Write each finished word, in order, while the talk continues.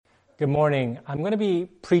Good morning. I'm going to be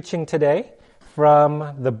preaching today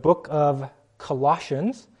from the book of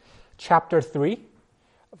Colossians, chapter 3,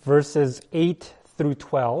 verses 8 through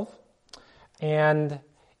 12. And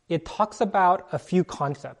it talks about a few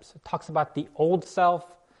concepts. It talks about the old self,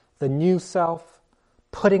 the new self,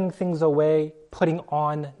 putting things away, putting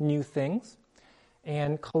on new things.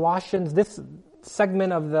 And Colossians, this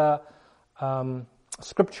segment of the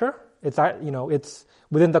scripture, it's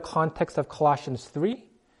within the context of Colossians 3,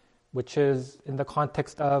 which is in the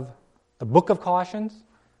context of the book of Colossians,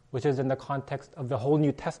 which is in the context of the whole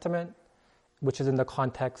New Testament, which is in the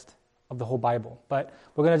context of the whole Bible. But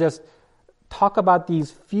we're going to just talk about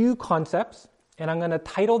these few concepts, and I'm going to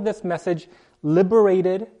title this message,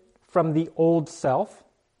 Liberated from the Old Self.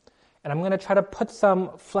 And I'm going to try to put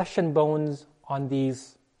some flesh and bones on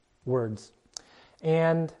these words.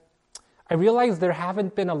 And I realize there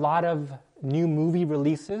haven't been a lot of new movie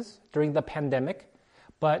releases during the pandemic,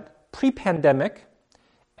 but pre-pandemic,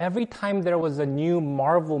 every time there was a new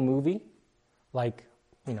Marvel movie, like,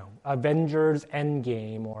 Avengers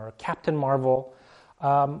Endgame or Captain Marvel,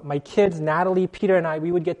 my kids, Natalie, Peter, and I,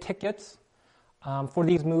 we would get tickets for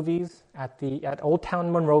these movies at Old Town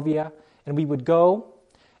Monrovia, and we would go.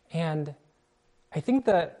 And I think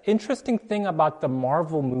the interesting thing about the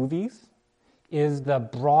Marvel movies is the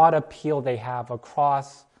broad appeal they have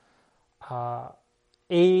across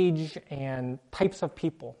age and types of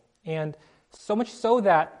people. And so much so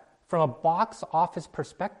that from a box office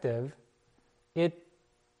perspective, it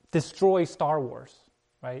destroys Star Wars,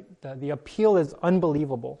 right? The appeal is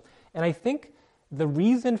unbelievable. And I think the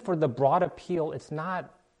reason for the broad appeal, it's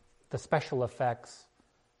not the special effects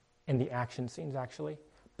and the action scenes, actually,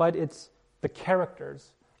 but it's the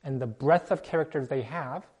characters and the breadth of characters they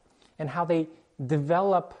have and how they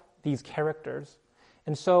develop these characters.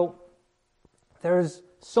 And so there's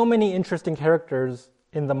so many interesting characters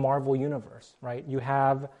in the Marvel universe, right? You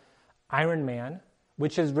have Iron Man,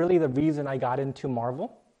 which is really the reason I got into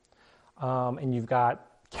Marvel. And you've got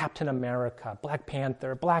Captain America, Black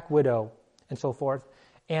Panther, Black Widow, and so forth.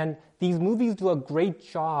 And these movies do a great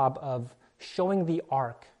job of showing the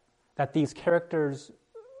arc that these characters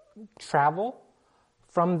travel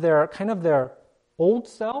from their old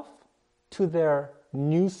self to their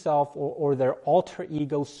new self or their alter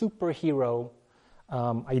ego superhero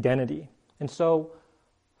identity. And so,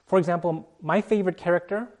 for example, my favorite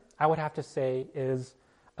character, I would have to say, is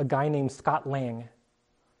a guy named Scott Lang.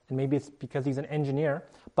 And maybe it's because he's an engineer,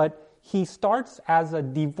 but he starts as a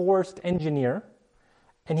divorced engineer,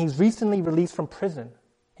 and he's recently released from prison,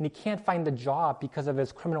 and he can't find a job because of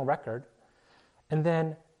his criminal record. And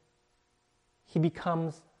then he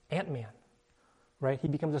becomes Ant-Man, right? He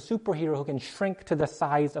becomes a superhero who can shrink to the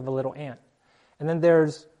size of a little ant. And then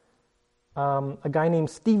there's a guy named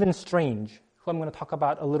Stephen Strange, who I'm going to talk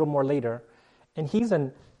about a little more later. And his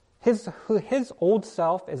old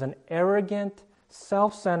self is an arrogant,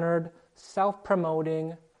 self-centered,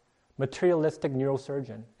 self-promoting, materialistic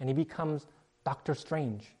neurosurgeon. And he becomes Dr.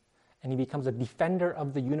 Strange. And he becomes a defender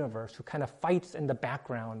of the universe who kind of fights in the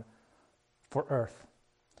background for Earth.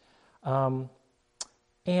 And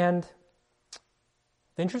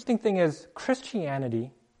the interesting thing is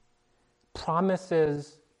Christianity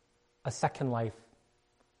promises a second life,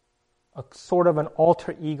 a sort of an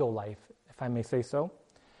alter ego life, if I may say so.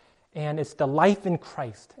 And it's the life in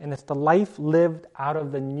Christ, and it's the life lived out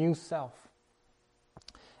of the new self.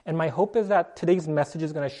 And my hope is that today's message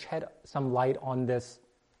is going to shed some light on this,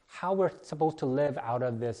 how we're supposed to live out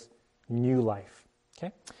of this new life.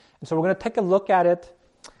 Okay? And so we're going to take a look at it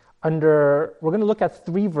we're going to look at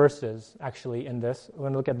 3 verses, actually, in this. We're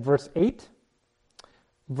going to look at verse 8,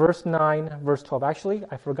 verse 9, verse 12. Actually,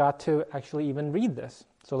 I forgot to actually even read this.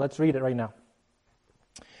 So let's read it right now.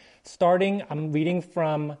 I'm reading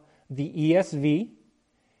from the ESV,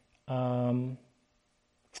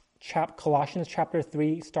 Colossians chapter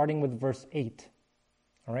 3, starting with verse 8.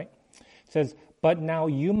 All right? It says, "But now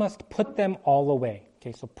you must put them all away."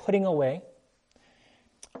 Okay, so putting away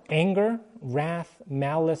anger, wrath,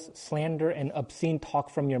 malice, slander, and obscene talk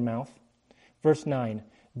from your mouth. Verse 9,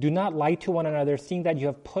 "Do not lie to one another, seeing that you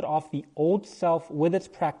have put off the old self with its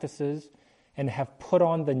practices and have put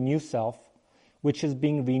on the new self, which is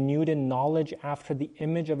being renewed in knowledge after the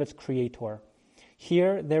image of its creator.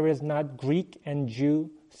 Here there is not Greek and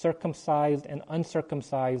Jew, circumcised and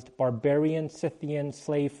uncircumcised, barbarian, Scythian,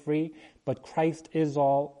 slave free, but Christ is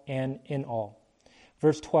all and in all."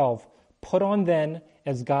 Verse 12, "Put on then,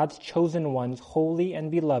 as God's chosen ones, holy and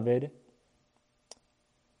beloved,"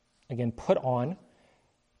 again, put on,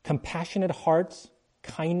 "compassionate hearts,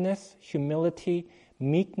 kindness, humility,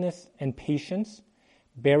 meekness, and patience,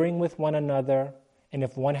 bearing with one another, And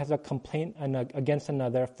if one has a complaint against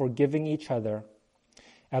another, forgiving each other.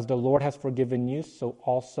 As the Lord has forgiven you, so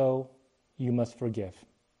also you must forgive.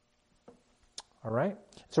 All right?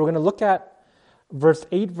 So we're going to look at verse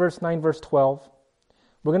 8, verse 9, verse 12.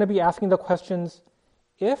 We're going to be asking the questions,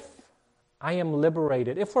 if I am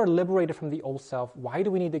liberated, if we're liberated from the old self, why do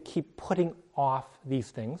we need to keep putting off these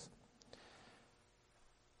things?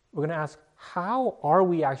 We're going to ask, how are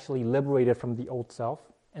we actually liberated from the old self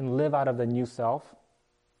and live out of the new self?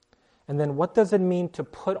 And then what does it mean to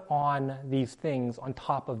put on these things on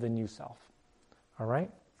top of the new self? All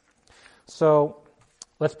right? So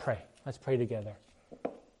let's pray. Let's pray together.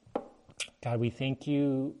 God, we thank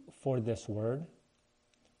you for this word.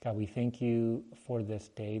 God, we thank you for this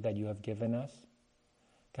day that you have given us.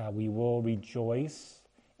 God, we will rejoice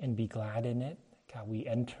and be glad in it. God, we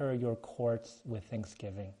enter your courts with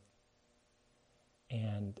thanksgiving.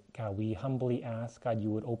 And God, we humbly ask, God, you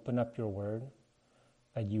would open up your word,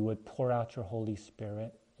 that you would pour out your Holy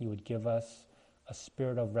Spirit. You would give us a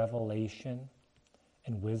spirit of revelation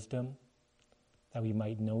and wisdom, that we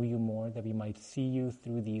might know you more, that we might see you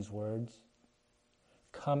through these words.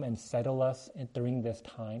 Come and settle us during this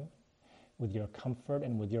time with your comfort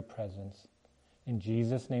and with your presence. In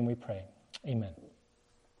Jesus' name we pray. Amen.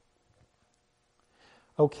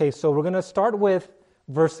 Okay, so we're going to start with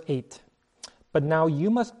verse 8. But now you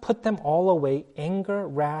must put them all away, anger,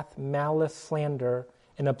 wrath, malice, slander,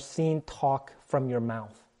 and obscene talk from your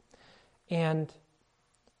mouth. And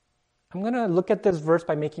I'm going to look at this verse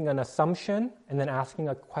by making an assumption and then asking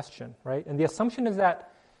a question, right? And the assumption is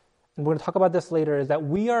that, and we're going to talk about this later, is that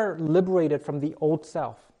we are liberated from the old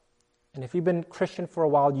self. And if you've been Christian for a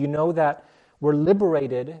while, you know that we're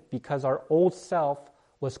liberated because our old self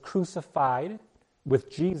was crucified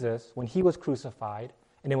with Jesus when he was crucified,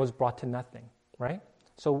 and it was brought to nothing, right?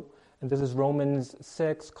 So, and this is Romans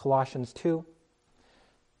 6, Colossians 2.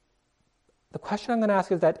 The question I'm going to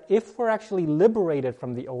ask is that if we're actually liberated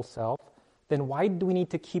from the old self, then why do we need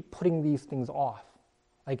to keep putting these things off?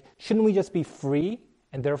 Like, shouldn't we just be free?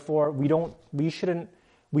 And therefore, we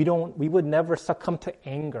would never succumb to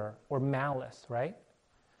anger or malice, right?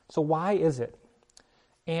 So why is it?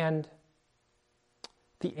 And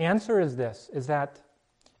the answer is this, is that,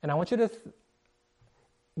 and I want you to,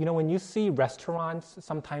 when you see restaurants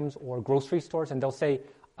sometimes or grocery stores and they'll say,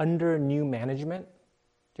 under new management,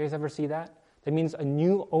 do you guys ever see that? That means a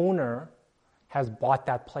new owner has bought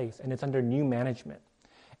that place and it's under new management.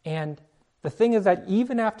 And the thing is that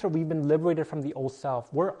even after we've been liberated from the old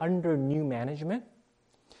self, we're under new management.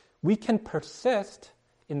 We can persist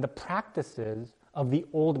in the practices of the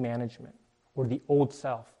old management or the old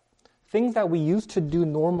self. Things that we used to do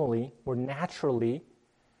normally or naturally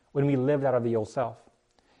when we lived out of the old self.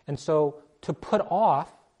 And so to put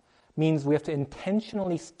off means we have to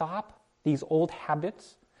intentionally stop these old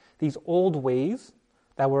habits, these old ways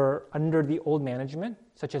that were under the old management,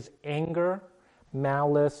 such as anger,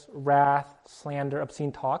 malice, wrath, slander,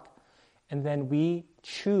 obscene talk, and then we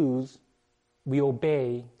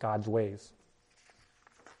obey God's ways.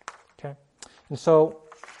 Okay? And so,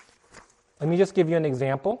 let me just give you an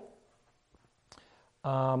example.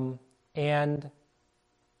 And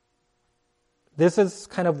this is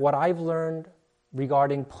kind of what I've learned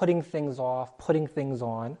regarding putting things off, putting things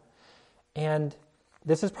on. And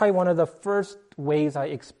this is probably one of the first ways I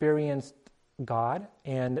experienced God,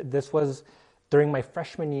 and this was during my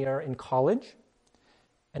freshman year in college.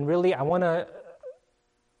 And really,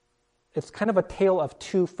 it's kind of a tale of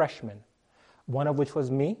two freshmen, one of which was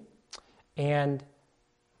me, and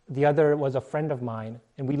the other was a friend of mine.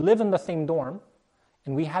 And we lived in the same dorm,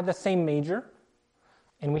 and we had the same major,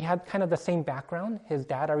 and we had kind of the same background. His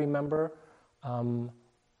dad, I remember,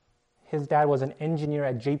 his dad was an engineer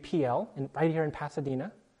at JPL, right here in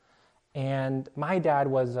Pasadena. And my dad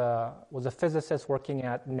was a physicist working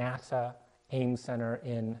at NASA Ames Center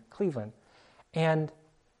in Cleveland. And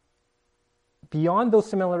beyond those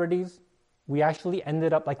similarities, we actually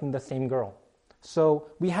ended up liking the same girl. So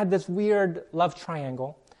we had this weird love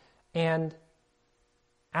triangle. And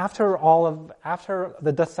after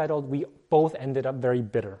the dust settled, we both ended up very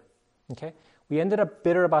bitter. Okay? We ended up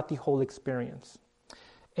bitter about the whole experience.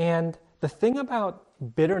 And the thing about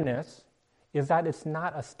bitterness is that it's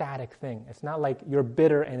not a static thing. It's not like you're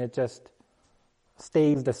bitter and it just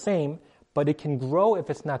stays the same, but it can grow if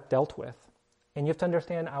it's not dealt with. And you have to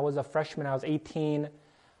understand, I was a freshman, I was 18,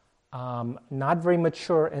 not very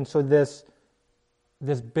mature, and so this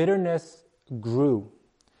bitterness grew.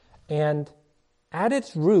 And at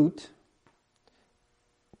its root,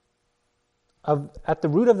 at the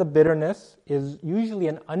root of the bitterness is usually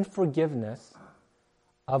an unforgiveness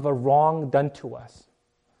of a wrong done to us.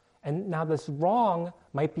 And now this wrong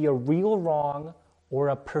might be a real wrong or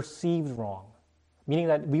a perceived wrong, meaning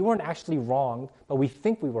that we weren't actually wronged, but we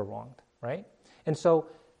think we were wronged, right? And so,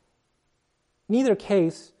 in either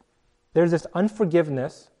case, there's this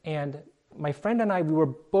unforgiveness, and my friend and I, we were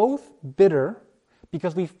both bitter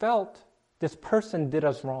because we felt this person did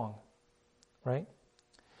us wrong, right?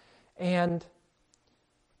 And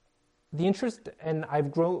the interest, and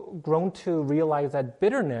I've grown to realize that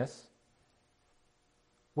bitterness,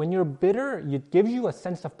 when you're bitter, it gives you a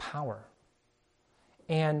sense of power.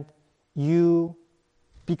 And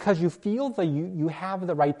because you feel that you have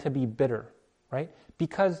the right to be bitter, right?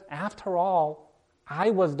 Because after all, I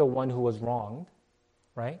was the one who was wronged,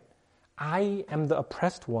 right? I am the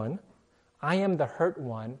oppressed one. I am the hurt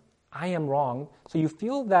one. I am wrong. So you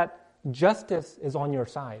feel that justice is on your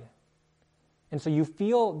side. And so you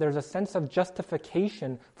feel there's a sense of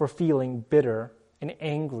justification for feeling bitter and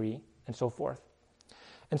angry and so forth.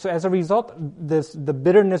 And so as a result, the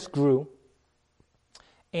bitterness grew.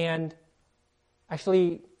 And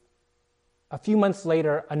actually, a few months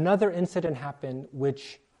later, another incident happened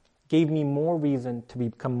which gave me more reason to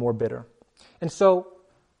become more bitter. And so,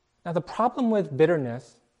 now the problem with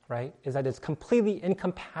bitterness, right, is that it's completely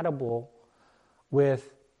incompatible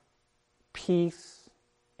with peace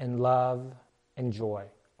and love and joy,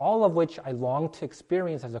 all of which I long to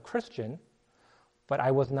experience as a Christian, but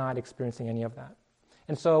I was not experiencing any of that.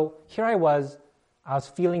 And so here I was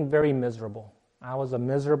feeling very miserable. I was a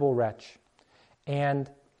miserable wretch. And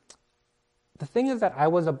the thing is that I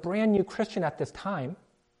was a brand new Christian at this time,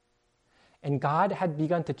 and God had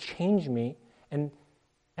begun to change me, and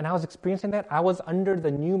I was experiencing that. I was under the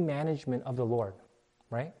new management of the Lord,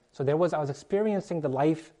 right? So I was experiencing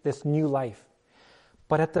this new life.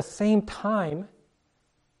 But at the same time,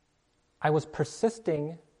 I was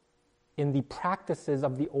persisting in the practices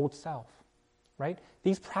of the old self, right?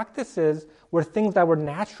 These practices were things that were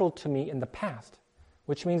natural to me in the past,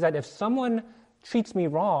 which means that if someone treats me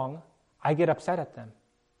wrong, I get upset at them,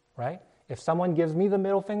 right? If someone gives me the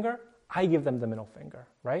middle finger, I give them the middle finger,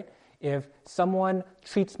 right? If someone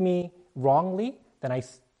treats me wrongly, then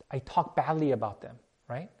I talk badly about them,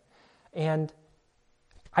 right? And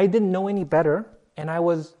I didn't know any better, and I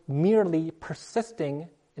was merely persisting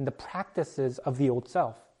in the practices of the old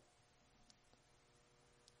self.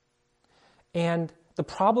 And the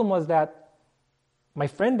problem was that my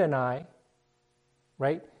friend and I,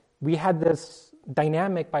 right, we had this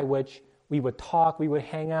dynamic by which we would talk, we would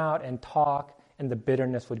hang out and talk, and the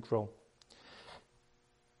bitterness would grow.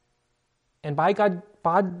 And by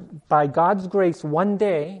God's grace, one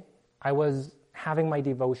day, I was having my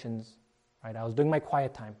devotions, right? I was doing my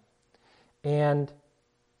quiet time. And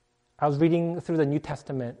I was reading through the New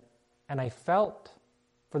Testament, and I felt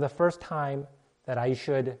for the first time that I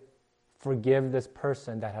should forgive this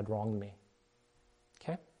person that had wronged me.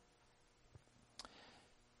 Okay?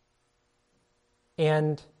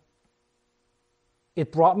 And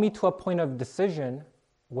it brought me to a point of decision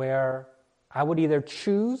where I would either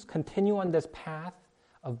continue on this path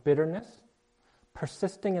of bitterness,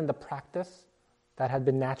 persisting in the practice that had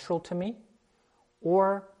been natural to me,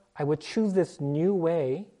 or I would choose this new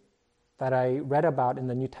way that I read about in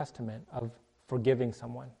the New Testament of forgiving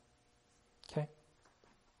someone. Okay?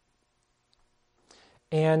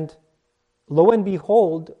 And lo and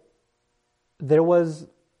behold,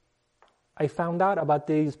 I found out about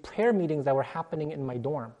these prayer meetings that were happening in my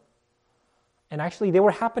dorm. And actually, they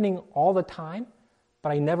were happening all the time,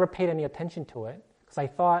 but I never paid any attention to it because I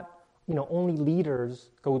thought, only leaders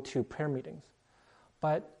go to prayer meetings.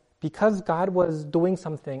 But because God was doing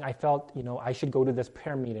something, I felt, I should go to this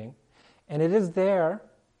prayer meeting. And it is there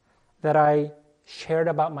that I shared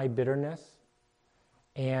about my bitterness,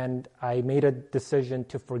 and I made a decision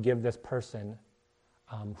to forgive this person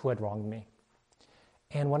who had wronged me.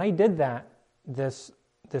 And when I did that, this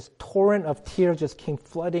torrent of tears just came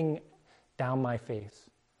flooding down my face.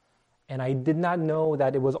 And I did not know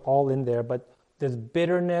that it was all in there, but this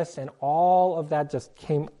bitterness and all of that just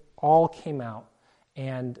came out.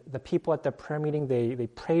 And the people at the prayer meeting, they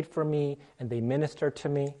prayed for me and they ministered to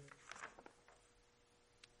me.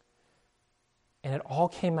 And it all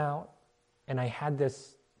came out, and I had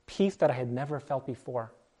this peace that I had never felt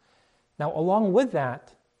before. Now, along with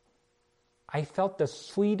that, I felt the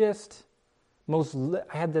sweetest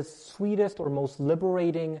or most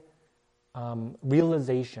liberating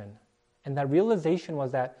realization. And that realization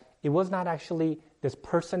was that it was not actually this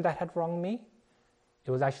person that had wronged me.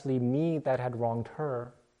 It was actually me that had wronged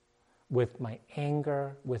her with my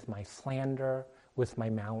anger, with my slander, with my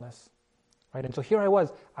malice. Right? And so here I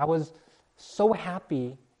was so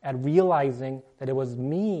happy at realizing that it was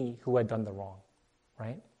me who had done the wrong.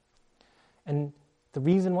 Right? And the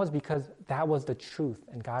reason was because that was the truth,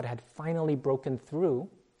 and God had finally broken through.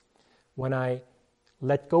 When I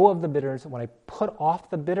let go of the bitterness, when I put off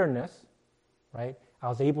the bitterness, right, I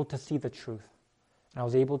was able to see the truth. And I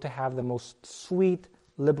was able to have the most sweet,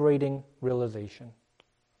 liberating realization.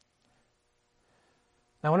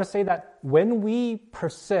 Now, I want to say that when we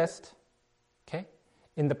persist, okay,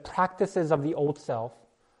 in the practices of the old self,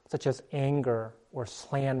 such as anger or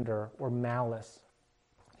slander or malice,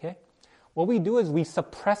 okay, what we do is we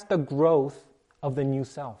suppress the growth of the new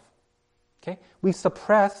self. Okay? We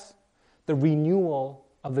suppress the renewal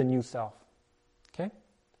of the new self. Okay?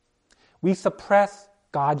 We suppress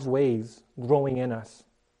God's ways growing in us.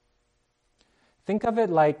 Think of it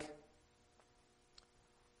like,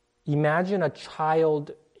 imagine a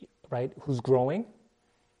child, right, who's growing,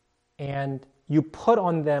 and you put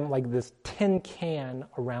on them like this tin can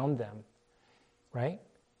around them, right?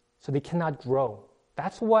 So they cannot grow.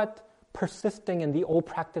 That's what persisting in the old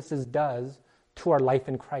practices does to our life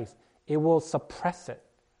in Christ. It will suppress it,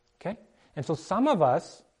 okay? And so some of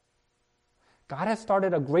us, God has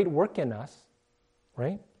started a great work in us,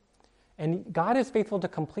 right? And God is faithful to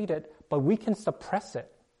complete it, but we can suppress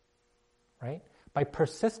it, right? By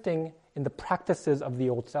persisting in the practices of the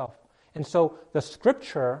old self. And so the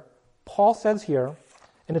scripture, Paul says here,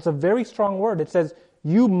 and it's a very strong word, it says,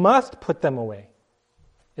 you must put them away.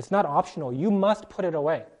 It's not optional. You must put it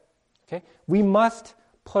away. Okay? We must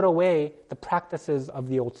put away the practices of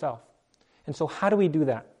the old self. And so how do we do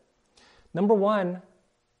that? Number one,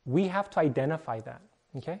 we have to identify that.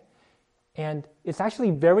 Okay? And it's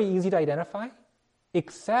actually very easy to identify,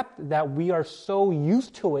 except that we are so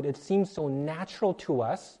used to it, it seems so natural to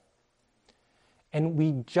us, and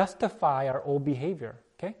we justify our old behavior.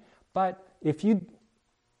 Okay? But if you,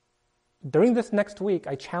 during this next week,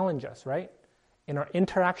 I challenge us, right? In our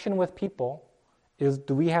interaction with people,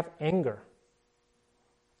 do we have anger?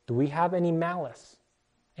 Do we have any malice?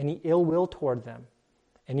 Any ill will toward them?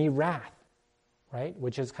 Any wrath? Right?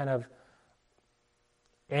 Which is kind of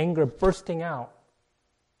anger bursting out.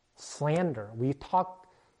 Slander.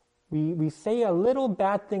 We say a little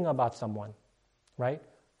bad thing about someone, right?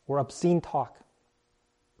 Or obscene talk.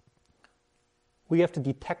 We have to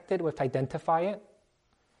detect it, we have to identify it,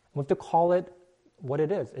 we have to call it what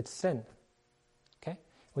it is. It's sin. Okay?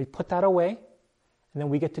 We put that away, and then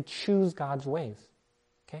we get to choose God's ways.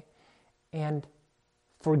 Okay? And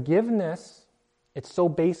forgiveness, it's so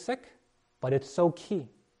basic, but it's so key.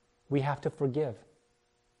 We have to forgive.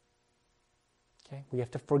 Okay? We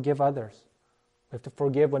have to forgive others. We have to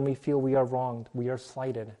forgive when we feel we are wronged, we are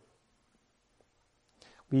slighted.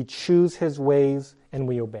 We choose His ways and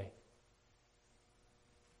we obey.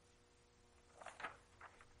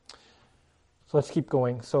 So let's keep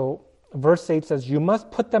going. So verse 8 says, you must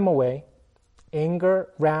put them away, anger,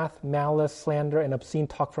 wrath, malice, slander, and obscene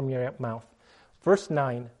talk from your mouth. Verse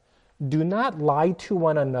 9, do not lie to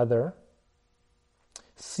one another,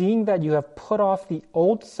 seeing that you have put off the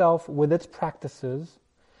old self with its practices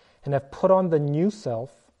and have put on the new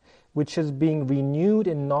self, which is being renewed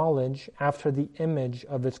in knowledge after the image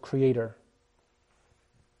of its creator.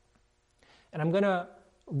 And I'm going to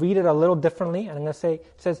read it a little differently, and I'm going to say,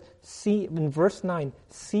 it says, see, in verse 9,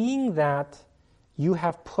 seeing that you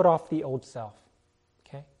have put off the old self.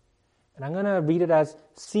 Okay? And I'm going to read it as,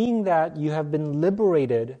 seeing that you have been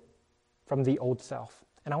liberated from the old self.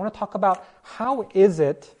 And I want to talk about how is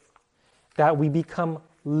it that we become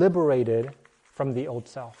liberated from the old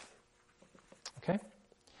self. Okay?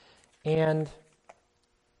 And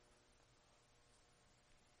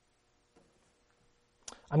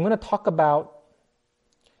I'm going to talk about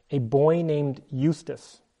a boy named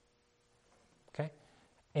Eustace. Okay?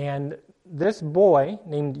 And this boy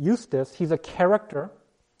named Eustace, he's a character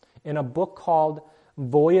in a book called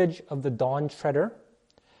Voyage of the Dawn Treader.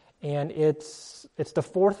 And it's the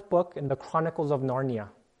fourth book in the Chronicles of Narnia.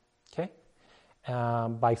 Okay?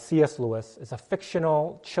 By C.S. Lewis. It's a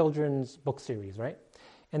fictional children's book series, right?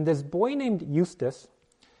 And this boy named Eustace,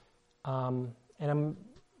 and I'm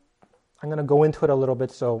going to go into it a little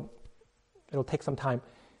bit, so it'll take some time.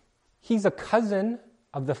 He's a cousin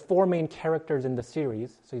of the four main characters in the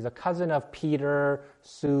series. So he's a cousin of Peter,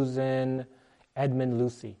 Susan, Edmund,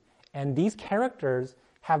 Lucy. And these characters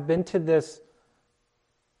have been to this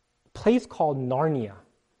place called Narnia,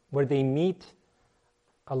 where they meet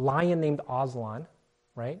a lion named Aslan,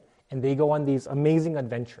 right? And they go on these amazing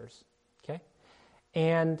adventures, okay?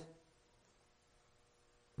 And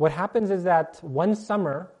what happens is that one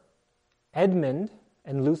summer, Edmund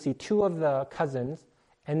and Lucy, two of the cousins,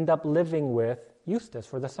 end up living with Eustace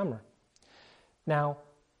for the summer. Now,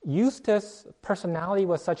 Eustace's personality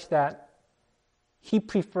was such that he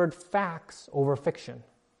preferred facts over fiction,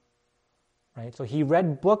 right? So he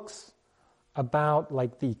read books about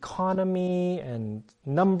like the economy and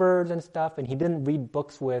numbers and stuff, and he didn't read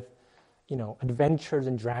books with, adventures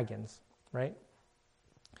and dragons, right?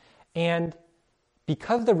 And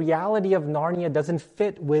because the reality of Narnia doesn't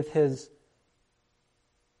fit with his,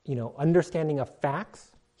 understanding of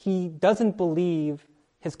facts, he doesn't believe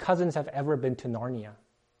his cousins have ever been to Narnia,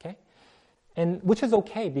 okay? And which is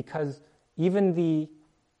okay, because even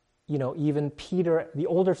even Peter, the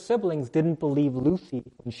older siblings, didn't believe Lucy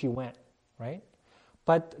when she went, right?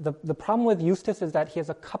 But the problem with Eustace is that he has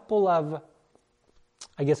a couple of,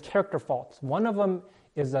 character faults. One of them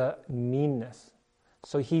is a meanness.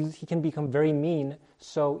 So he can become very mean.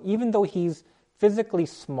 So even though he's physically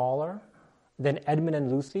smaller than Edmund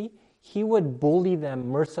and Lucy, he would bully them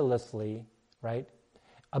mercilessly, right,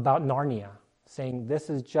 about Narnia, saying this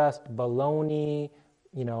is just baloney,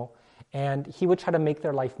 and he would try to make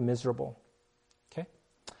their life miserable. Okay?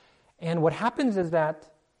 And what happens is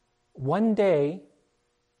that one day,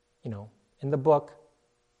 in the book,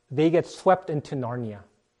 they get swept into Narnia.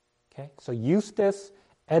 Okay? So Eustace,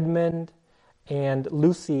 Edmund, and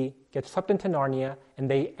Lucy get swept into Narnia, and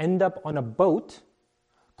they end up on a boat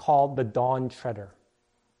called the Dawn Treader.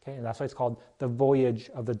 Okay? And that's why it's called the Voyage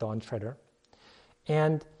of the Dawn Treader.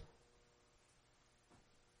 And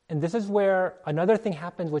this is where another thing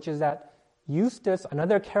happens, which is that Eustace,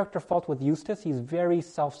 another character fault with Eustace, he's very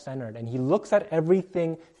self-centered, and he looks at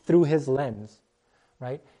everything through his lens,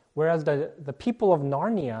 right? Whereas the people of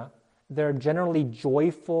Narnia, they're generally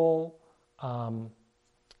joyful,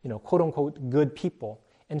 quote-unquote, good people.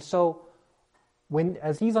 And so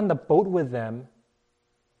as he's on the boat with them,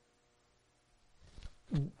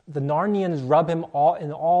 the Narnians rub him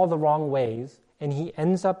in all the wrong ways, and he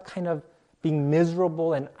ends up kind of being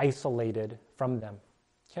miserable and isolated from them.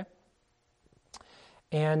 Okay?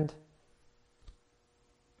 And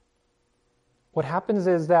what happens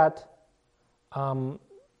is that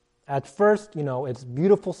at first, it's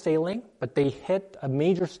beautiful sailing, but they hit a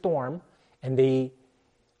major storm, and they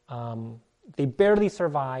barely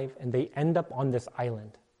survive, and they end up on this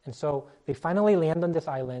island. And so they finally land on this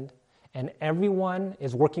island, and everyone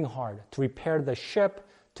is working hard to repair the ship,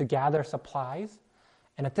 to gather supplies.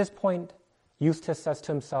 And at this point, Eustace says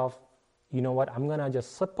to himself, you know what, I'm going to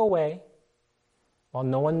just slip away while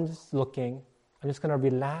no one's looking. I'm just going to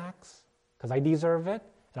relax because I deserve it,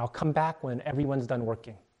 and I'll come back when everyone's done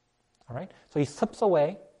working. All right? So he slips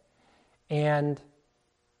away, and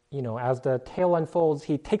as the tale unfolds,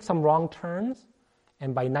 he takes some wrong turns,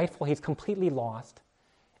 and by nightfall, he's completely lost.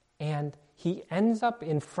 And he ends up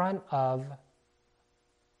in front of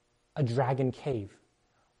a dragon cave,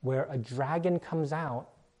 where a dragon comes out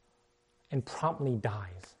and promptly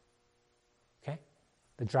dies. Okay?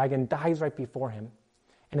 The dragon dies right before him,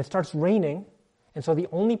 and it starts raining, and so the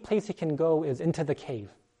only place he can go is into the cave.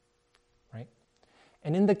 Right?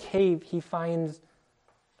 And in the cave, he finds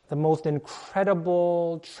the most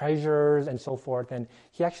incredible treasures and so forth, and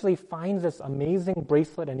he actually finds this amazing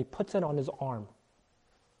bracelet, and he puts it on his arm.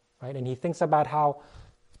 Right? And he thinks about how,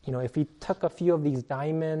 if he took a few of these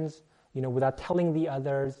diamonds, without telling the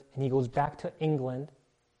others, and he goes back to England,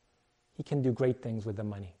 he can do great things with the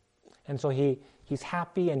money. And so he's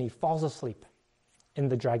happy, and he falls asleep in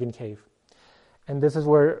the dragon cave. And this is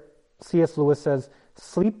where C.S. Lewis says,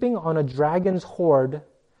 sleeping on a dragon's hoard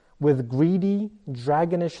with greedy,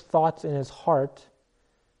 dragonish thoughts in his heart,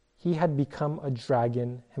 he had become a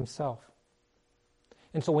dragon himself.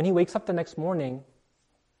 And so when he wakes up the next morning,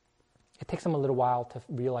 it takes him a little while to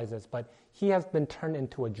realize this, but he has been turned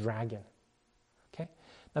into a dragon. Okay?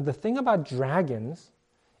 Now the thing about dragons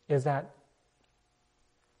is that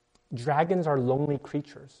dragons are lonely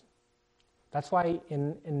creatures. That's why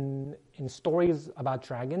in stories about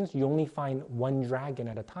dragons, you only find one dragon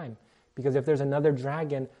at a time. Because if there's another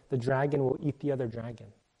dragon, the dragon will eat the other dragon.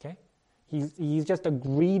 Okay? He's just a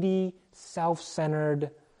greedy,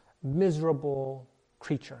 self-centered, miserable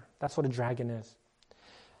creature. That's what a dragon is.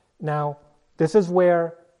 Now, this is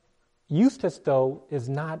where Eustace, though, is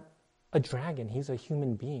not a dragon. He's a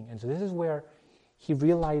human being. And so this is where he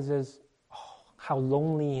realizes how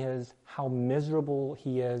lonely he is, how miserable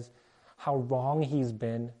he is, how wrong he's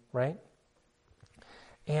been, right?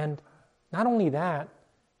 And not only that,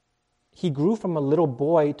 he grew from a little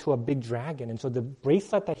boy to a big dragon. And so the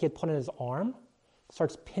bracelet that he had put on his arm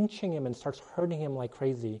starts pinching him and starts hurting him like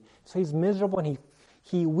crazy. So he's miserable, and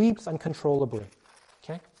he weeps uncontrollably.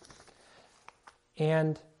 Okay?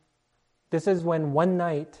 And this is when one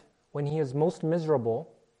night, when he is most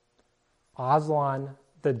miserable, Aslan,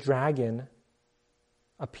 the dragon,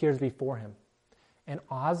 appears before him. And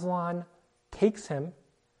Aslan takes him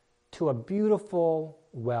to a beautiful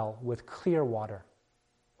well with clear water,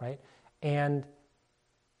 right? And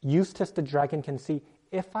Eustace the dragon can see,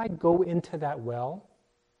 if I go into that well,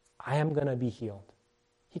 I am going to be healed.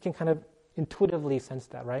 He can kind of intuitively sense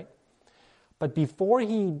that, right? But before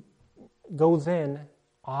he goes in,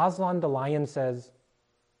 Aslan the lion says,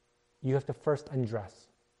 you have to first undress,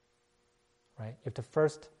 right? You have to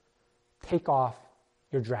first take off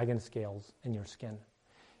your dragon scales and your skin.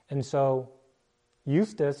 And so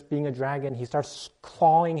Eustace, being a dragon, he starts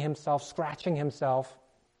clawing himself, scratching himself.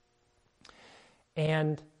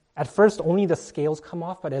 And at first, only the scales come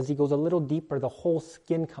off, but as he goes a little deeper, the whole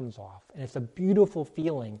skin comes off. And it's a beautiful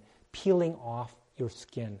feeling, peeling off your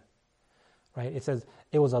skin, right? It says,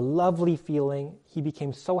 it was a lovely feeling. He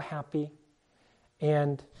became so happy.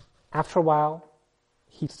 And after a while,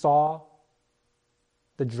 he saw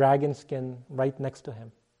the dragon skin right next to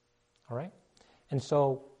him, all right? And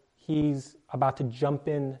so he's about to jump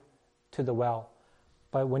in to the well.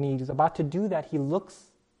 But when he's about to do that, he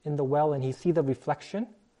looks in the well and he sees the reflection,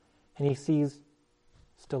 and he sees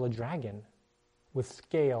still a dragon with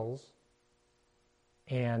scales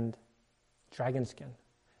and dragon skin.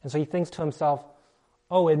 And so he thinks to himself,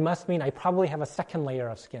 oh, it must mean I probably have a second layer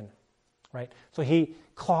of skin, right? So he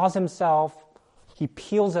claws himself, he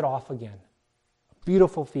peels it off again.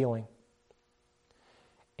 Beautiful feeling.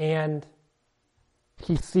 And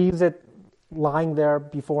he sees it lying there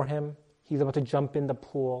before him. He's about to jump in the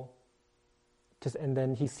pool. And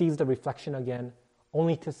then he sees the reflection again,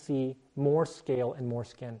 only to see more scale and more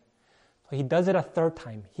skin. So he does it a third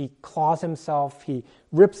time. He claws himself, he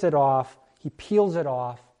rips it off, he peels it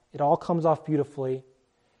off. It all comes off beautifully.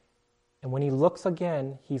 And when he looks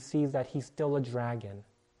again, he sees that he's still a dragon.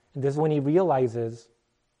 And this is when he realizes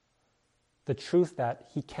the truth that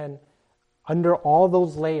he can, under all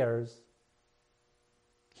those layers,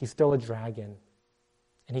 he's still a dragon.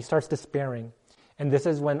 And he starts despairing. And this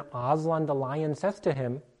is when Aslan the lion says to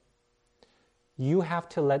him, you have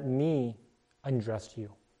to let me undress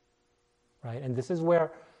you, right? And this is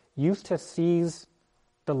where Eustace sees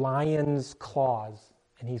the lion's claws,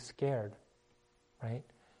 and he's scared, right?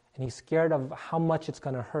 And he's scared of how much it's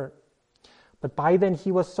going to hurt. But by then,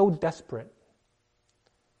 he was so desperate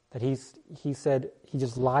that he said he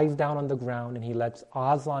just lies down on the ground and he lets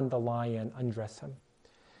Aslan the lion undress him.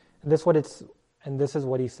 And this is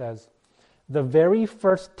what he says. The very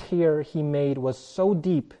first tear he made was so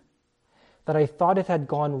deep that I thought it had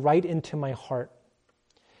gone right into my heart.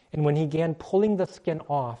 And when he began pulling the skin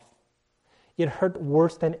off, it hurt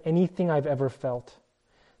worse than anything I've ever felt.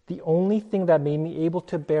 The only thing that made me able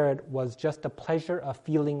to bear it was just the pleasure of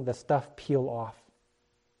feeling the stuff peel off.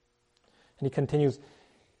 And he continues,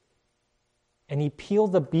 and he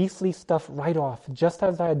peeled the beastly stuff right off, just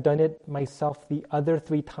as I had done it myself the other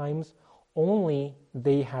 3 times, only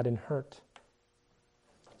they hadn't hurt.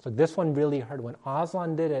 So this one really hurt. When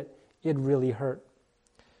Aslan did it, it really hurt.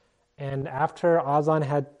 And after Aslan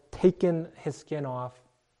had taken his skin off,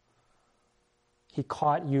 he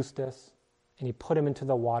caught Eustace and he put him into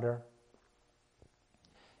the water.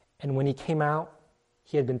 And when he came out,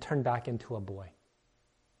 he had been turned back into a boy.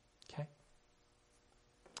 Okay?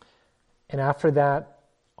 And after that,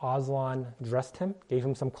 Aslan dressed him, gave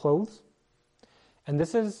him some clothes. And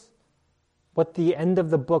this is what the end of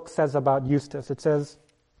the book says about Eustace. It says,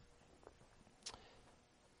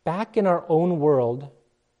 back in our own world,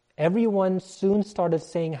 everyone soon started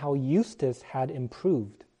saying how Eustace had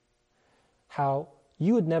improved, how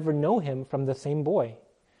you would never know him from the same boy,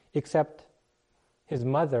 except his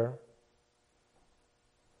mother,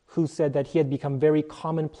 who said that he had become very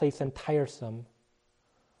commonplace and tiresome,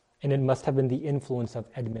 and it must have been the influence of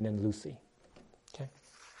Edmund and Lucy. Okay.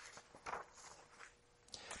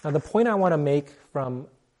 Now, the point I want to make from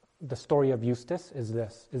the story of Eustace is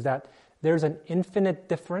this, is that there's an infinite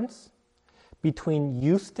difference between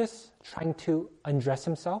Eustace trying to undress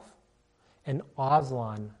himself and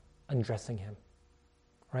Aslan undressing him,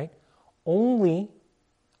 right? Only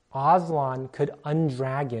Aslan could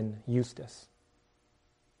undragon Eustace,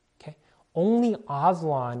 okay? Only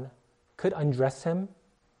Aslan could undress him,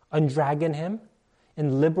 undragon him,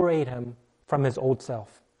 and liberate him from his old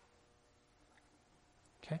self,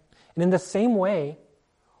 okay? And in the same way,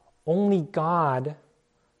 only God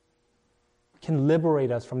can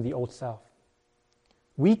liberate us from the old self.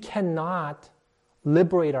 We cannot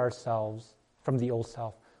liberate ourselves from the old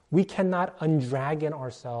self. We cannot undragon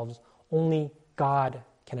ourselves. Only God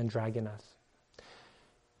can undragon us.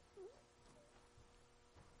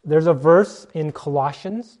 There's a verse in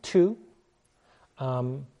Colossians 2.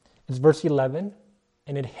 It's verse 11,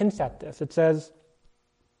 and it hints at this. It says,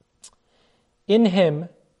 in him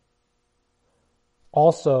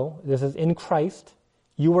Also, this is in Christ,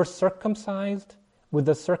 you were circumcised with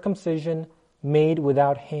the circumcision made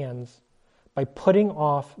without hands, by putting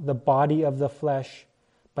off the body of the flesh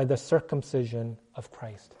by the circumcision of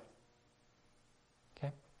Christ.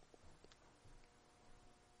 Okay?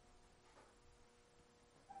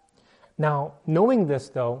 Now, knowing this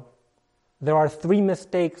though, there are 3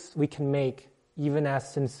 mistakes we can make even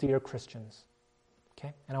as sincere Christians.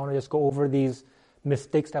 Okay? And I want to just go over these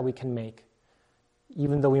mistakes that we can make,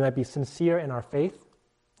 even though we might be sincere in our faith.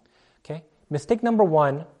 Okay? Mistake number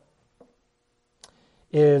 1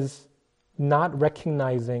 is not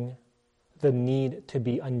recognizing the need to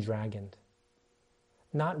be undragoned.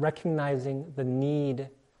 Not recognizing the need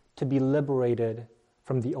to be liberated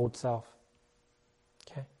from the old self.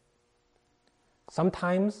 Okay?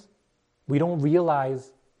 Sometimes we don't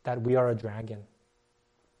realize that we are a dragon.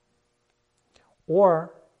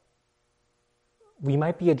 Or we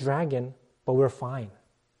might be a dragon, but we're fine.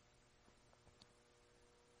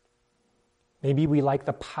 Maybe we like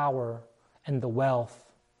the power and the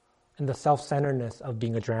wealth and the self-centeredness of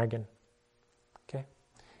being a dragon. Okay?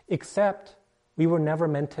 Except we were never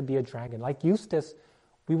meant to be a dragon. Like Eustace,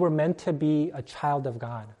 we were meant to be a child of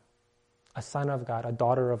God, a son of God, a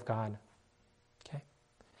daughter of God. Okay?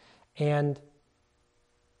 And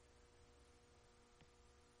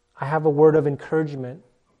I have a word of encouragement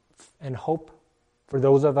and hope for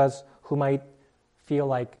those of us who might feel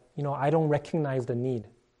like, I don't recognize the need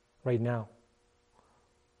right now.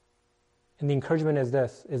 And the encouragement is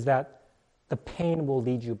this, is that the pain will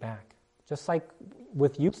lead you back. Just like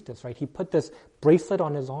with Eustace, right? He put this bracelet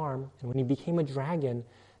on his arm, and when he became a dragon,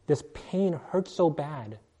 this pain hurt so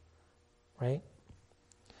bad, right?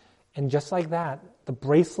 And just like that, the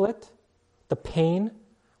bracelet, the pain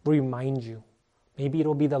will remind you. Maybe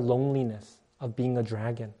it'll be the loneliness of being a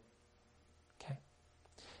dragon. Okay?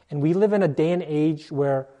 And we live in a day and age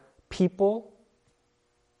where people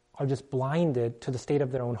are just blinded to the state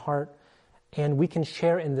of their own heart, and we can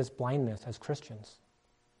share in this blindness as Christians.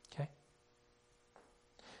 Okay?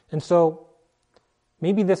 And so,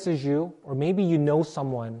 maybe this is you, or maybe you know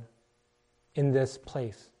someone in this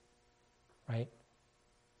place, right?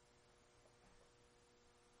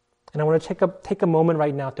 And I want to take a moment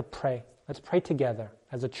right now to pray. Let's pray together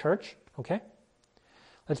as a church, okay?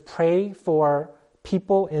 Let's pray for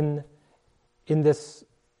people in this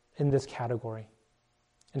category.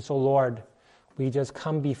 And so, Lord, we just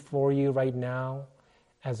come before you right now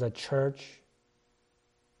as a church.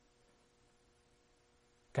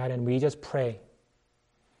 God, and we just pray.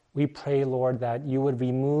 We pray, Lord, that you would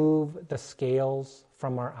remove the scales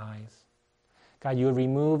from our eyes. God, you would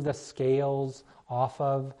remove the scales off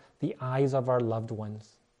of the eyes of our loved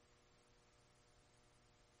ones.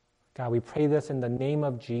 God, we pray this in the name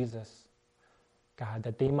of Jesus. God,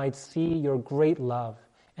 that they might see your great love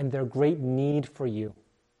and their great need for you.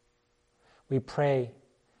 We pray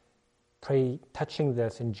touching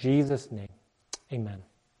this in Jesus' name. Amen.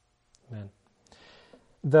 Amen.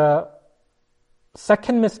 The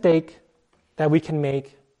second mistake that we can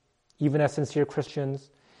make, even as sincere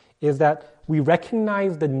Christians, is that we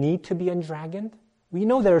recognize the need to be undragoned. We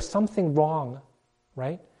know there is something wrong,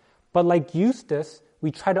 right? But like Eustace,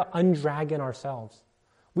 we try to undragon ourselves.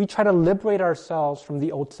 We try to liberate ourselves from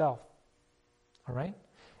the old self. All right?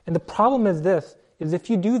 And the problem is this, is if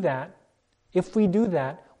we do that,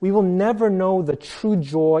 we will never know the true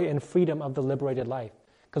joy and freedom of the liberated life.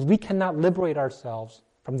 Because we cannot liberate ourselves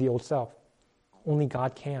from the old self. Only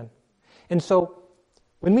God can. And so,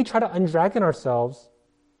 when we try to undragon ourselves,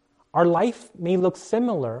 our life may look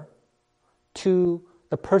similar to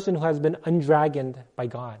the person who has been undragoned by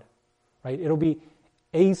God. Right? It'll be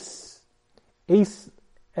asymptotic,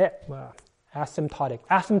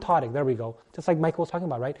 there we go. Just like Michael was talking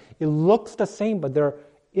about, right? It looks the same, but they're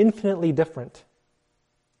infinitely different.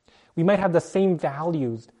 We might have the same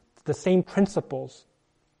values, the same principles,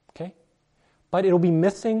 okay? But it'll be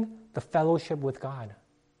missing the fellowship with God,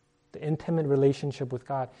 the intimate relationship with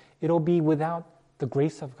God. It'll be without the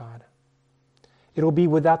grace of God. It'll be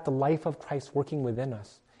without the life of Christ working within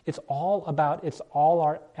us. It's all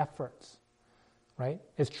our efforts, right?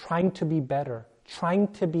 It's trying to be better, trying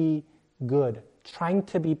to be good, trying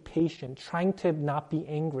to be patient, trying to not be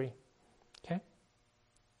angry. Okay?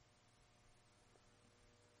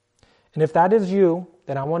 And if that is you,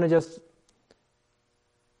 then I want to just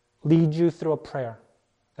lead you through a prayer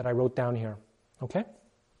that I wrote down here. Okay?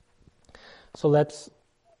 So let's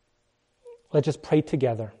just pray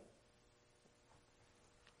together.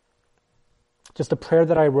 Just a prayer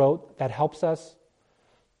that I wrote that helps us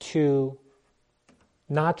to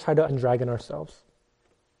not try to undragon ourselves.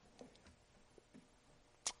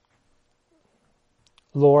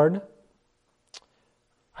 Lord,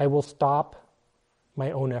 I will stop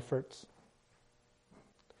my own efforts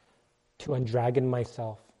to undragon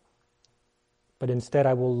myself, but instead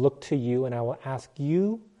I will look to you and I will ask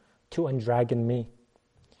you to undragon me.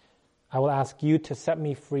 I will ask you to set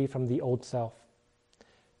me free from the old self.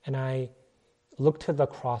 And I look to the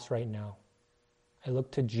cross right now. I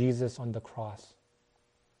look to Jesus on the cross.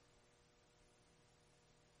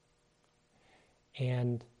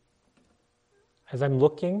 And as I'm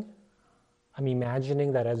looking, I'm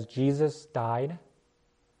imagining that as Jesus died,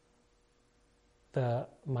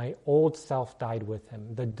 my old self died with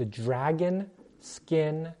him. The dragon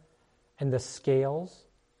skin and the scales,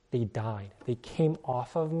 they died. They came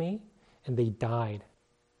off of me and they died.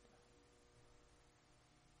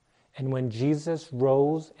 And when Jesus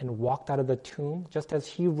rose and walked out of the tomb, just as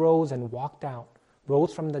he rose and walked out,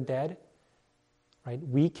 rose from the dead, right,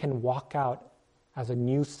 we can walk out as a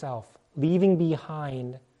new self, leaving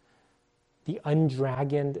behind the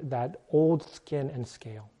undragoned, that old skin and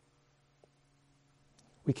scale.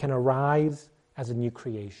 We can arise as a new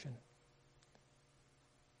creation.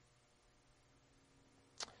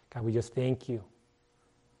 God, we just thank you.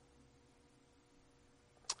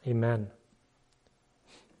 Amen.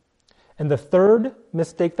 And the third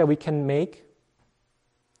mistake that we can make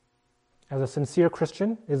as a sincere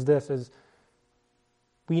Christian is this, is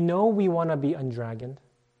we know we want to be undragoned.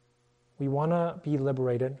 We want to be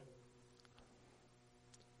liberated.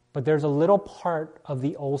 But there's a little part of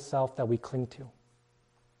the old self that we cling to.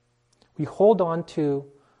 We hold on to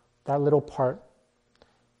that little part.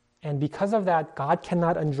 And because of that, God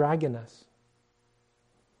cannot undragon us.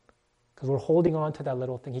 Because we're holding on to that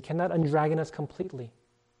little thing. He cannot undragon us completely.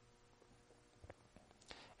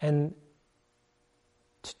 And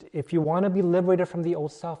if you want to be liberated from the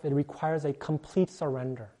old self, it requires a complete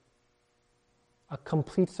surrender. A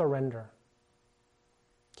complete surrender.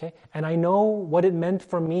 Okay? And I know what it meant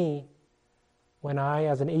for me when I,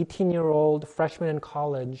 as an 18-year-old freshman in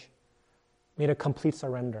college, made a complete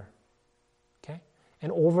surrender. Okay?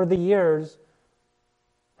 And over the years,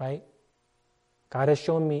 right, God has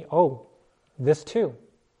shown me, oh, this too,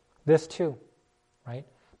 right?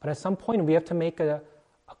 But at some point, we have to make a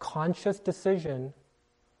conscious decision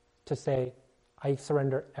to say, I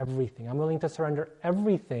surrender everything. I'm willing to surrender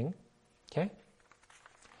everything, okay?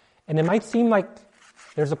 And it might seem like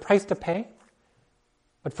there's a price to pay,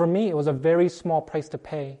 but for me, it was a very small price to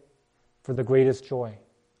pay for the greatest joy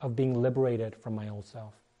of being liberated from my old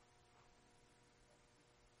self.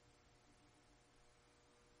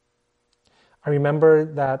 I remember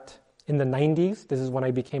that in the 90s, this is when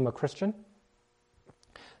I became a Christian,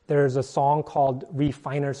 there's a song called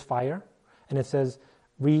Refiner's Fire, and it says,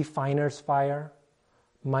 Refiner's fire,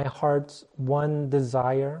 my heart's one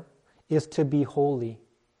desire is to be holy,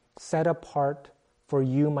 set apart for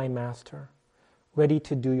you, my master, ready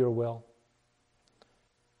to do your will.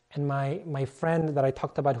 And my friend that I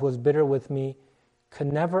talked about who was bitter with me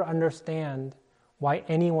could never understand why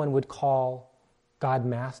anyone would call God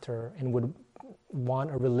master and would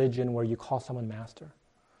want a religion where you call someone master.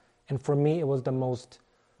 And for me, it was the most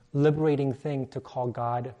liberating thing to call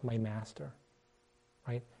God my master,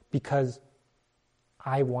 right? Because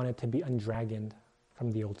I wanted to be undragoned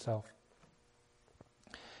from the old self.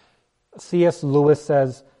 C.S. Lewis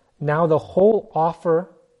says, now the whole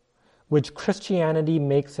offer which Christianity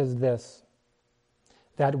makes is this,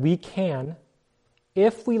 that we can,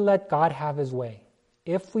 if we let God have his way,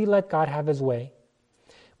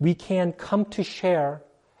 we can come to share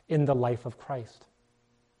in the life of Christ.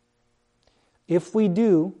 If we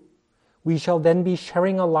do, we shall then be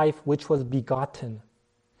sharing a life which was begotten,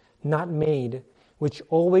 not made, which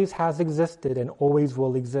always has existed and always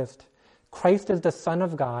will exist. Christ is the Son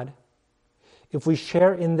of God. If we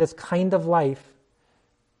share in this kind of life,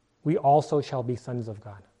 we also shall be sons of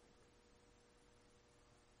God.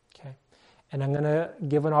 Okay? And I'm going to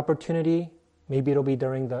give an opportunity, maybe it'll be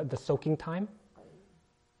during the soaking time,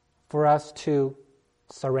 for us to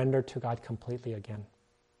surrender to God completely again.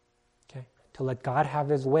 Okay? To let God have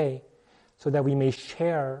his way so that we may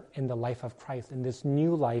share in the life of Christ, in this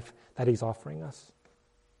new life that he's offering us.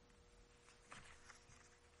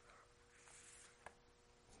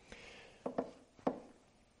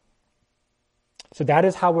 So that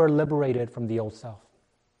is how we're liberated from the old self,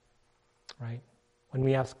 right? When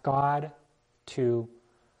we ask God to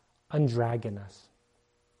undragon us.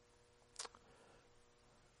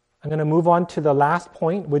 I'm going to move on to the last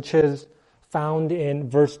point, which is found in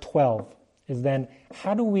verse 12, is then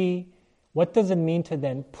what does it mean to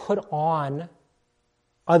then put on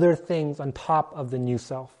other things on top of the new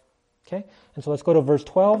self? Okay? And so let's go to verse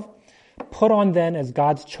 12. Put on then as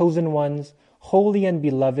God's chosen ones, holy and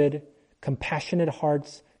beloved, compassionate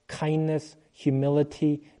hearts, kindness,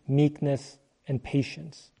 humility, meekness, and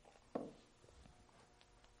patience.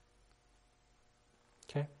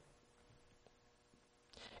 Okay?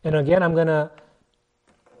 And again, I'm going to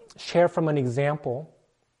share from an example,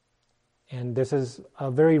 and this is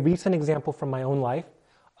a very recent example from my own life,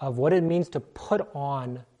 of what it means to put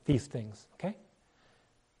on these things, okay?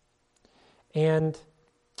 And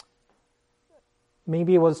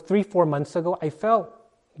maybe it was 3-4 months ago, I felt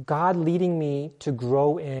God leading me to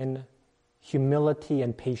grow in humility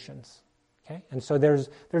and patience, okay? And so there's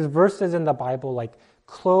verses in the Bible like,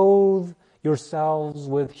 clothe yourselves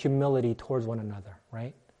with humility towards one another,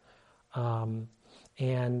 right?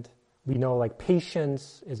 And we know like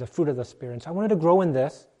patience is a fruit of the Spirit. So I wanted to grow in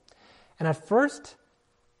this. And at first,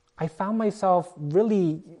 I found myself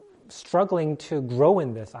really struggling to grow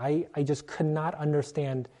in this. I just could not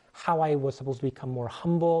understand how I was supposed to become more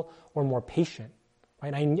humble or more patient.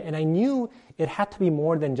 Right? And I knew it had to be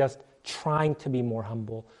more than just trying to be more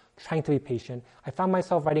humble, trying to be patient. I found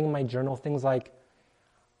myself writing in my journal things like,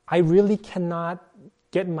 I really cannot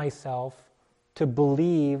get myself to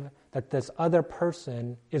believe that this other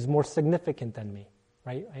person is more significant than me.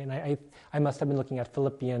 Right? And I must have been looking at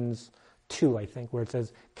Philippians 2, I think, where it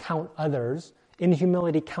says, count others, in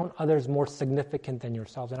humility, count others more significant than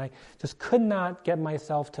yourselves. And I just could not get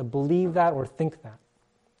myself to believe that or think that.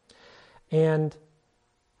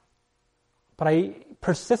 But I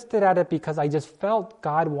persisted at it because I just felt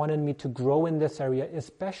God wanted me to grow in this area,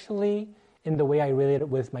 especially in the way I related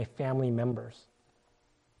with my family members.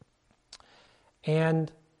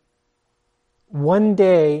 And one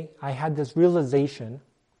day, I had this realization,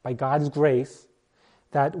 by God's grace,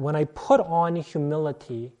 that when I put on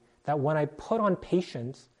humility, that when I put on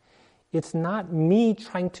patience, it's not me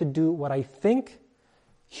trying to do what I think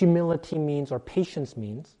humility means or patience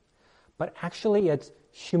means, but actually it's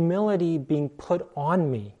humility being put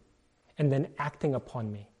on me and then acting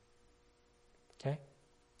upon me. Okay?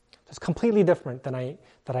 It's completely different than I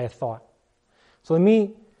had thought. So let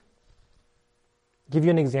me give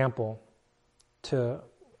you an example to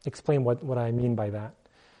explain what I mean by that.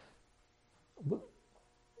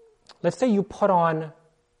 Let's say you put on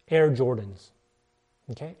Air Jordans.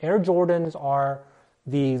 Okay? Air Jordans are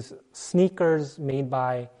these sneakers made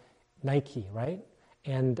by Nike, right?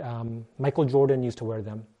 And Michael Jordan used to wear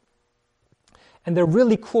them. And they're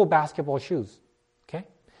really cool basketball shoes. Okay?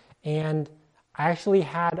 And I actually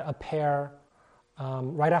had a pair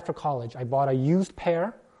right after college. I bought a used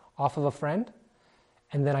pair off of a friend,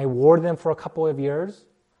 and then I wore them for a couple of years,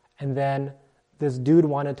 and then this dude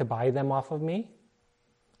wanted to buy them off of me.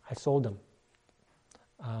 I sold them.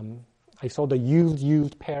 I sold a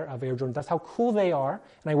used pair of Air Jordans. That's how cool they are,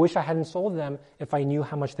 and I wish I hadn't sold them if I knew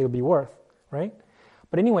how much they would be worth, right?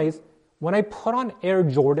 But anyways, when I put on Air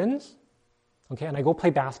Jordans, okay, and I go play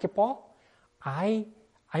basketball, I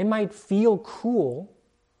might feel cool.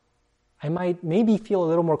 I might maybe feel a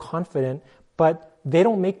little more confident, but they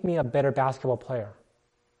don't make me a better basketball player,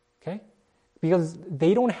 okay? Because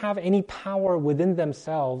they don't have any power within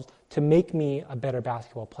themselves to make me a better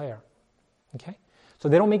basketball player, okay? So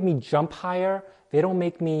they don't make me jump higher. They don't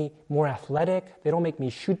make me more athletic. They don't make me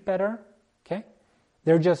shoot better, okay?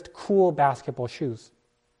 They're just cool basketball shoes,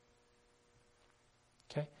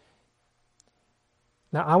 okay?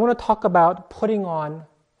 Now I want to talk about putting on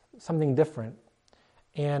something different.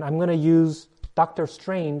 And I'm going to use Doctor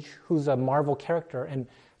Strange, who's a Marvel character. And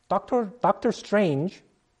Doctor Strange,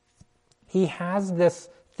 he has this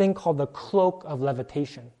thing called the cloak of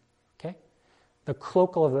levitation. Okay? The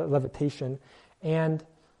cloak of levitation. And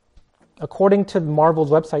according to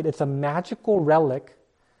Marvel's website, it's a magical relic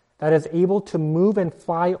that is able to move and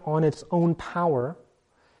fly on its own power,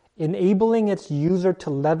 enabling its user to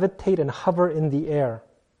levitate and hover in the air.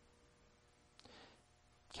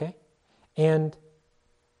 Okay? And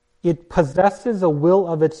it possesses a will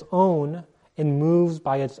of its own and moves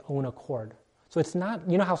by its own accord. So it's not,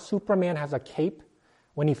 you know how Superman has a cape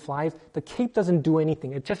when he flies? The cape doesn't do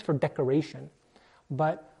anything. It's just for decoration.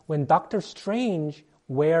 But when Doctor Strange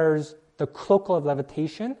wears the cloak of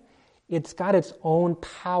levitation, it's got its own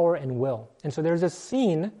power and will. And so there's a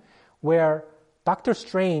scene where Doctor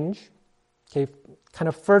Strange, okay, kind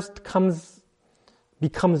of first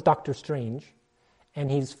becomes Doctor Strange,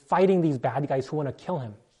 and he's fighting these bad guys who want to kill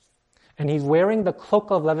him. And he's wearing the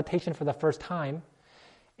cloak of levitation for the first time,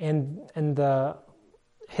 and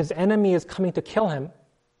his enemy is coming to kill him,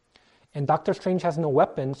 and Doctor Strange has no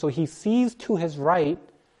weapon, so he sees to his right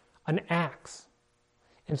an axe.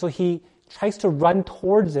 And so he tries to run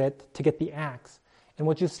towards it to get the axe. And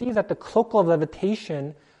what you see is that the cloak of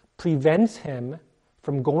levitation prevents him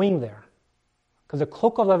from going there. Because the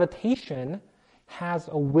cloak of levitation has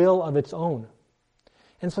a will of its own.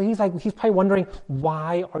 And so he's probably wondering,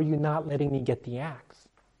 why are you not letting me get the axe?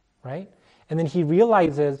 Right? And then he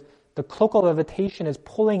realizes the cloak of levitation is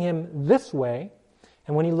pulling him this way.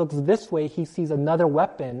 And when he looks this way, he sees another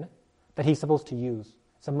weapon that he's supposed to use.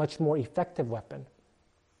 It's a much more effective weapon.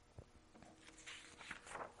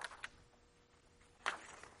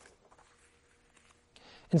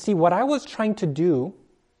 And see, what I was trying to do,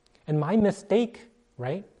 and my mistake,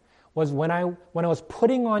 right, was when I was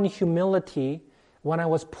putting on humility, when I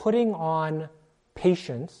was putting on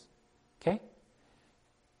patience, okay,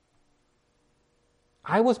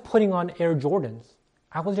 I was putting on Air Jordans.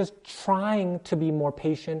 I was just trying to be more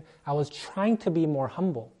patient. I was trying to be more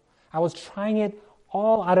humble. I was trying it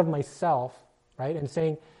all out of myself, right, and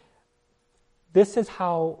saying, this is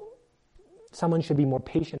how someone should be more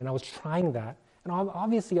patient. And I was trying that. And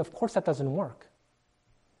obviously, of course, that doesn't work.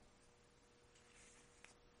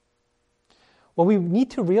 What we need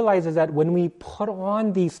to realize is that when we put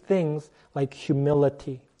on these things like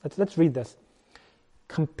humility, let's read this.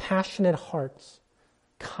 Compassionate hearts,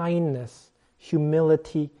 kindness,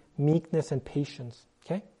 humility, meekness, and patience.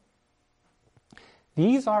 Okay?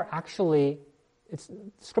 These are actually,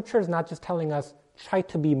 Scripture is not just telling us, try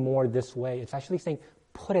to be more this way. It's actually saying,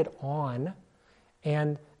 put it on.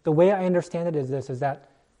 And the way I understand it is this, is that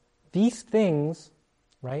these things,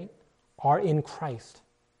 right, are in Christ.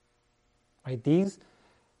 Right? These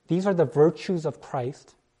are the virtues of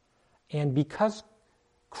Christ. And because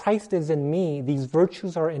Christ is in me, these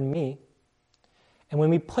virtues are in me. And when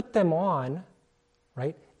we put them on,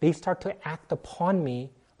 right, they start to act upon me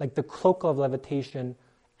like the cloak of levitation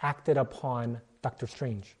acted upon Dr.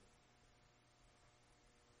 Strange.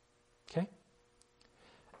 Okay?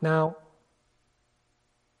 Now,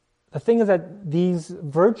 the thing is that these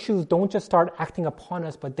virtues don't just start acting upon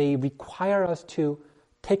us, but they require us to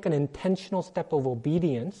take an intentional step of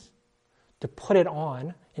obedience, to put it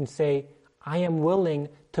on and say, I am willing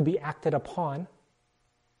to be acted upon.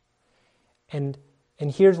 And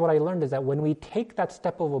here's what I learned is that when we take that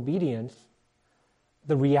step of obedience,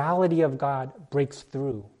 the reality of God breaks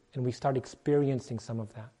through and we start experiencing some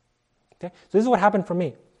of that. Okay? So this is what happened for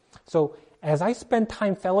me. So as I spent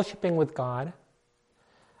time fellowshipping with God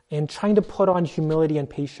and trying to put on humility and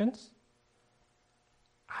patience,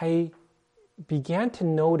 I began to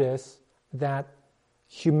notice that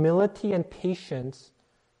humility and patience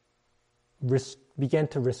began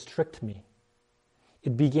to restrict me.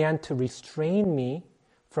 It began to restrain me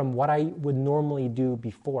from what I would normally do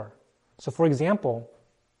before. So for example,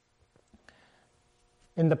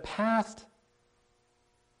 in the past,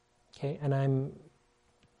 okay, and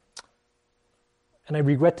I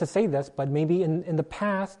regret to say this, but maybe in the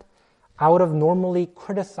past, I would have normally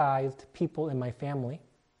criticized people in my family.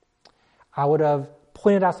 I would have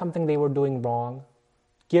pointed out something they were doing wrong,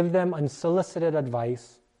 give them unsolicited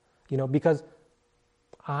advice, because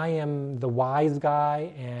I am the wise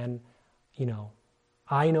guy and,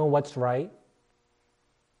 I know what's right,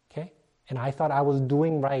 okay? And I thought I was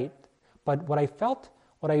doing right. But what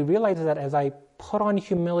I realized is that as I put on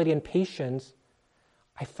humility and patience,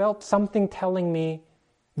 I felt something telling me,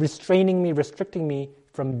 restraining me, restricting me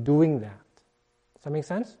from doing that. Does that make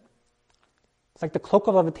sense? It's like the cloak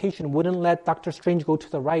of levitation wouldn't let Dr. Strange go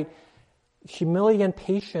to the right. Humility and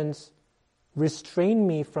patience restrained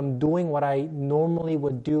me from doing what I normally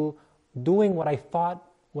would do, doing what I thought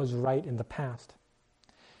was right in the past.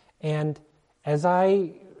 And as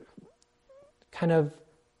I kind of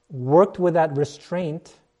worked with that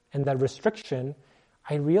restraint and that restriction,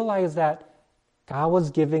 I realized that God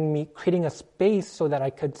was creating a space so that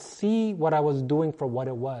I could see what I was doing for what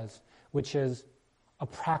it was, which is a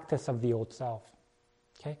practice of the old self.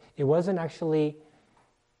 Okay? It wasn't actually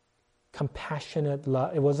compassionate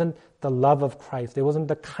love. It wasn't the love of Christ. It wasn't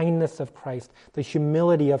the kindness of Christ, the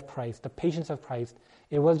humility of Christ, the patience of Christ.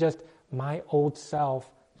 It was just my old self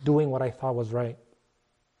doing what I thought was right.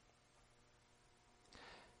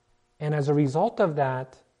 And as a result of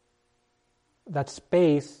that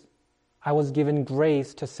space, I was given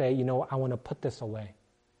grace to say, I want to put this away.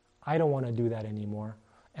 I don't want to do that anymore.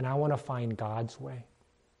 And I want to find God's way.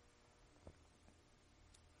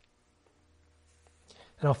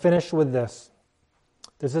 And I'll finish with this.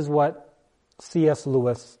 This is what C.S.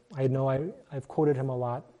 Lewis, I know I've quoted him a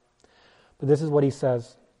lot, but this is what he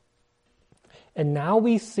says. And now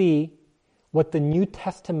we see what the New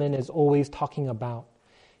Testament is always talking about.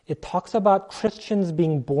 It talks about Christians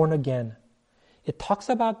being born again. It talks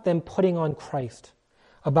about them putting on Christ,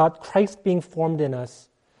 about Christ being formed in us,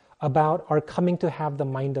 about our coming to have the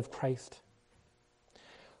mind of Christ.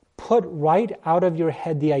 Put right out of your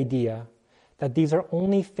head the idea that these are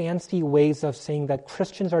only fancy ways of saying that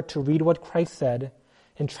Christians are to read what Christ said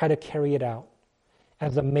and try to carry it out,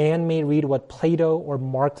 as a man may read what Plato or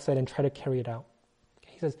Marx said and try to carry it out.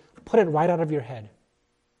 Okay? He says, put it right out of your head.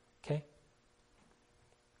 Okay?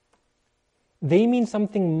 They mean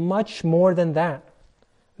something much more than that.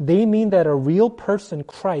 They mean that a real person,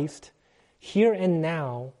 Christ, here and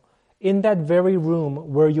now, in that very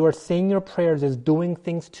room where you are saying your prayers, is doing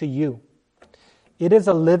things to you. It is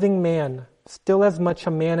a living man, still as much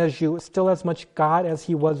a man as you, still as much God as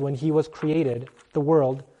he was when he was created, the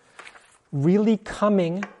world, really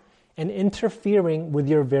coming and interfering with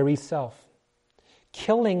your very self,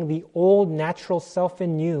 killing the old natural self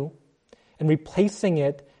in you and replacing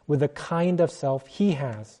it with the kind of self he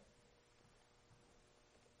has.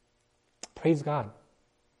 Praise God.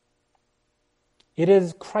 It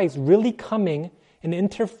is Christ really coming and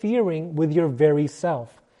interfering with your very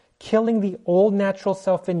self, killing the old natural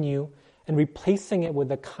self in you and replacing it with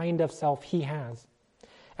the kind of self he has.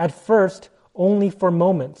 At first, only for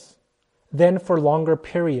moments, then for longer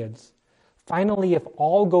periods. Finally, if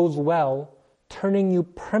all goes well, turning you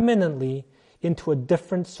permanently into a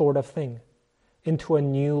different sort of thing, into a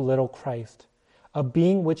new little Christ, a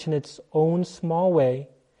being which in its own small way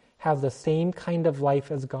has the same kind of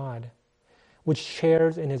life as God, which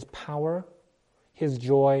shares in his power, his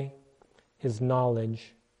joy, his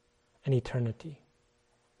knowledge, and eternity.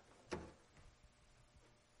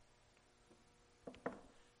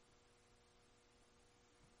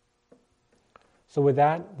 So with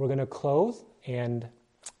that, we're going to close, and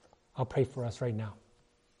I'll pray for us right now.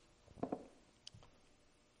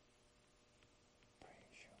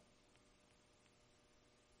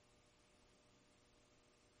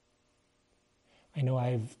 I know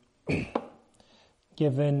I've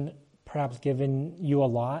perhaps given you a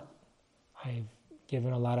lot. I've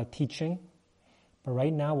given a lot of teaching. But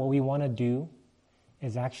right now, what we want to do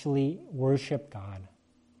is actually worship God.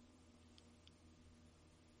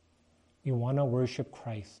 We want to worship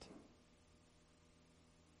Christ.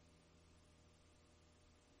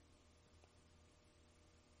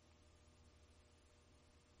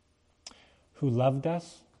 Who loved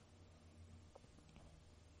us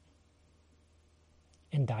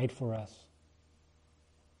and died for us,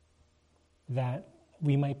 that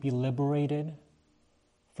we might be liberated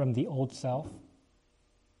from the old self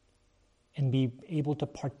and be able to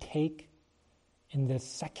partake in this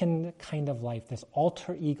second kind of life, this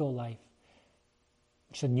alter ego life,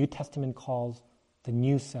 which the New Testament calls the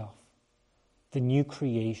new self, the new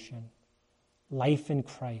creation, life in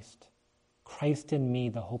Christ, Christ in me,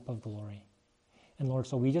 the hope of glory. And Lord,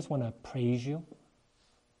 so we just want to praise you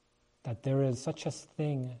that there is such a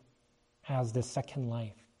thing as this second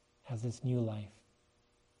life, as this new life.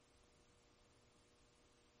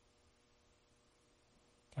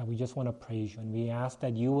 God, we just want to praise you, and we ask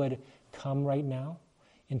that you would come right now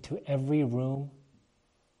into every room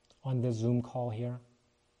on this Zoom call here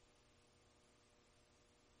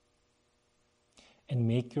and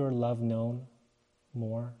make your love known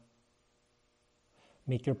more.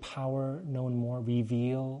 Make your power known more.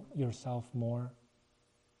 Reveal yourself more.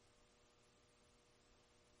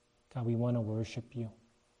 God, we want to worship you.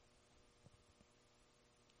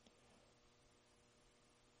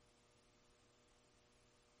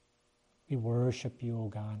 We worship you, O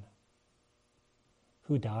God,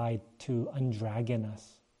 who died to undragon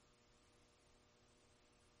us.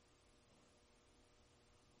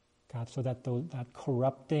 God, so that that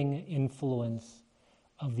corrupting influence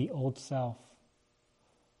of the old self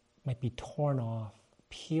might be torn off,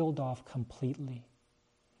 peeled off completely,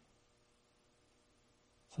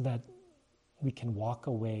 so that we can walk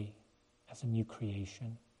away as a new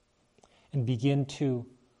creation and begin to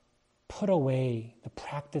put away the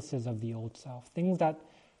practices of the old self, things that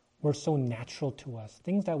were so natural to us,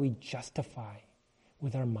 things that we justify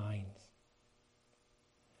with our minds.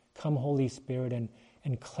 Come, Holy Spirit,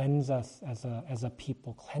 and cleanse us as a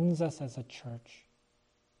people, cleanse us as a church.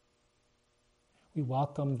 We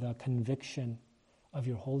welcome the conviction of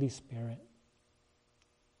your Holy Spirit.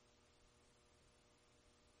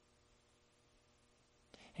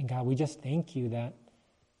 And God, we just thank you that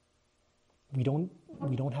we don't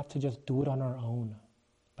have to just do it on our own,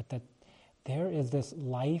 but that there is this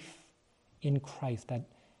life in Christ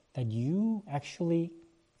that you actually,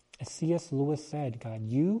 as C.S. Lewis said, God,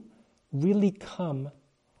 you really come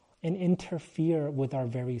and interfere with our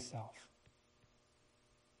very self.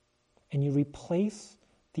 And you replace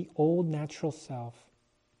the old natural self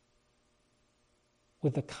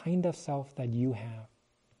with the kind of self that you have.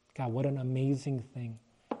 God, what an amazing thing.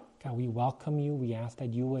 God, we welcome you. We ask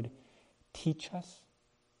that you would teach us,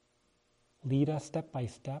 lead us step by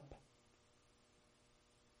step,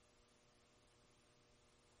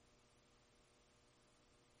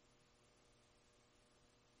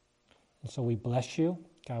 And so we bless you.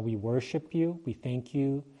 God, we worship you. We thank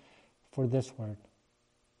you for this word.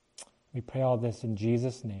 We pray all this in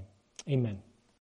Jesus' name. Amen.